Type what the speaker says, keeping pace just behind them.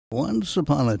Once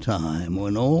upon a time,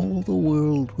 when all the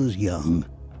world was young,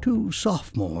 two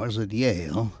sophomores at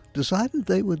Yale decided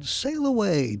they would sail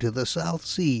away to the South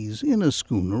Seas in a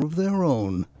schooner of their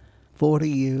own. 40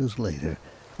 years later,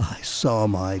 I saw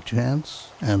my chance,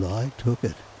 and I took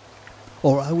it.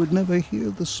 Or I would never hear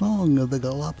the song of the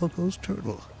Galapagos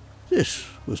turtle. This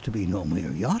was to be no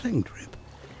mere yachting trip.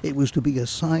 It was to be a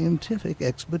scientific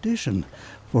expedition,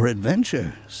 for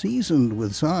adventure, seasoned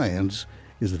with science,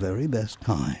 is the very best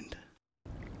kind.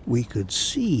 We could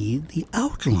see the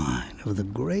outline of the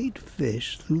great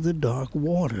fish through the dark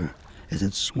water as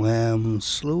it swam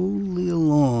slowly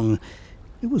along.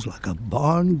 It was like a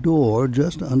barn door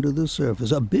just under the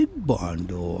surface, a big barn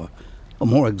door, or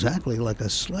more exactly like a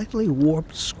slightly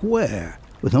warped square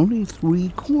with only 3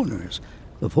 corners,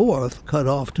 the fourth cut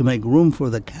off to make room for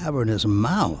the cavernous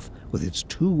mouth with its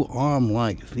 2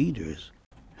 arm-like feeders.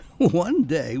 One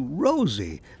day,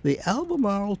 Rosie, the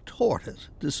Albemarle tortoise,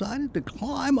 decided to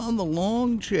climb on the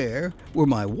long chair where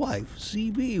my wife,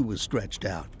 C.B., was stretched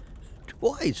out.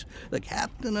 Twice, the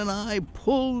captain and I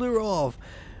pulled her off.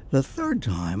 The third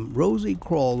time, Rosie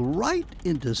crawled right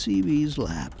into C.B.'s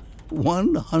lap.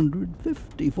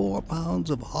 154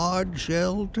 pounds of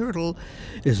hard-shell turtle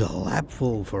is a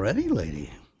lapful for any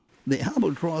lady. The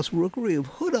albatross rookery of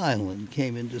Hood Island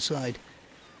came into sight.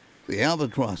 The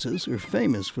albatrosses are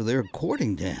famous for their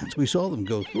courting dance. We saw them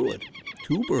go through it.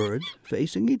 2 birds,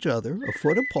 facing each other, a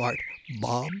foot apart,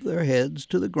 bobbed their heads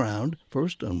to the ground,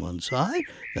 first on one side,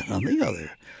 then on the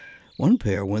other. One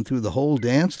pair went through the whole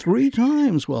dance 3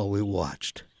 times while we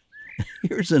watched.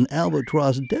 Here's an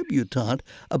albatross debutante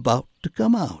about to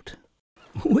come out.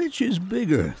 Which is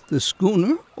bigger, the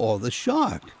schooner or the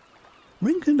shark?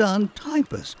 Rincodon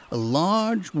typus, a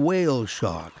large whale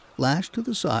shark, lashed to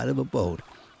the side of a boat.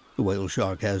 The whale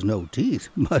shark has no teeth,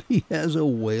 but he has a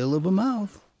whale of a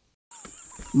mouth.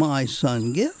 My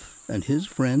son Giff and his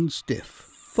friend Stiff,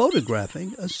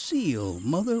 photographing a seal,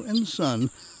 mother and son,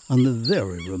 on the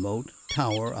very remote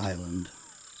Tower Island.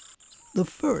 The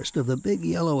first of the big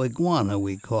yellow iguana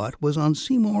we caught was on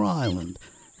Seymour Island.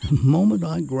 The moment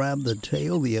I grabbed the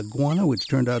tail, the iguana, which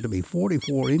turned out to be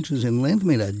 44 inches in length,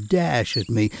 made a dash at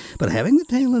me. But having the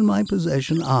tail in my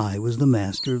possession, I was the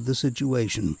master of the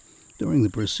situation. During the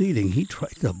proceeding, he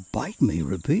tried to bite me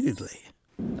repeatedly.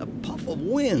 A puff of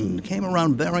wind came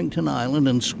around Barrington Island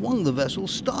and swung the vessel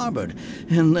starboard,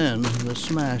 and then the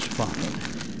smash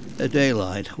followed. At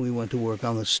daylight, we went to work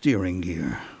on the steering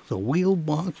gear. The wheel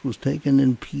box was taken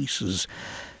in pieces.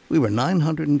 We were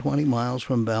 920 miles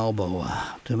from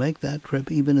Balboa. To make that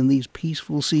trip, even in these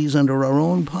peaceful seas under our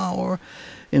own power,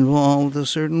 involved a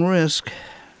certain risk.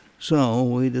 So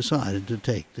we decided to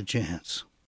take the chance.